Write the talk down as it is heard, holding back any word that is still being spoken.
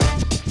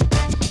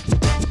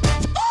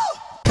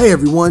Hey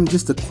everyone,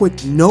 just a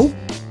quick note.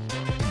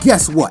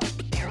 Guess what?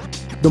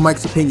 The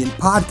Mike's Opinion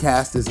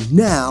podcast is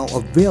now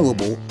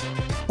available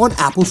on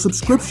Apple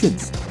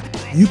subscriptions.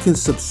 You can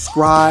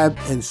subscribe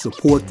and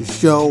support the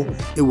show.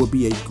 It would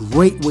be a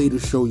great way to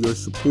show your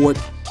support.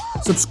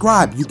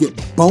 Subscribe, you get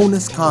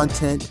bonus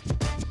content,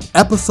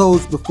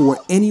 episodes before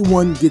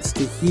anyone gets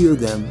to hear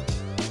them,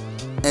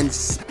 and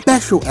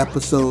special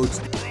episodes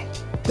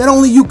that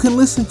only you can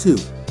listen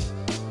to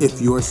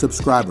if you're a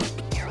subscriber.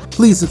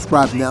 Please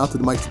subscribe now to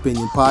the Mike's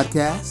Opinion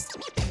podcast.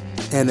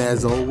 And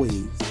as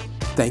always,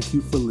 thank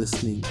you for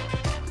listening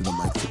to the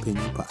Mike's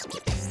Opinion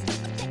podcast.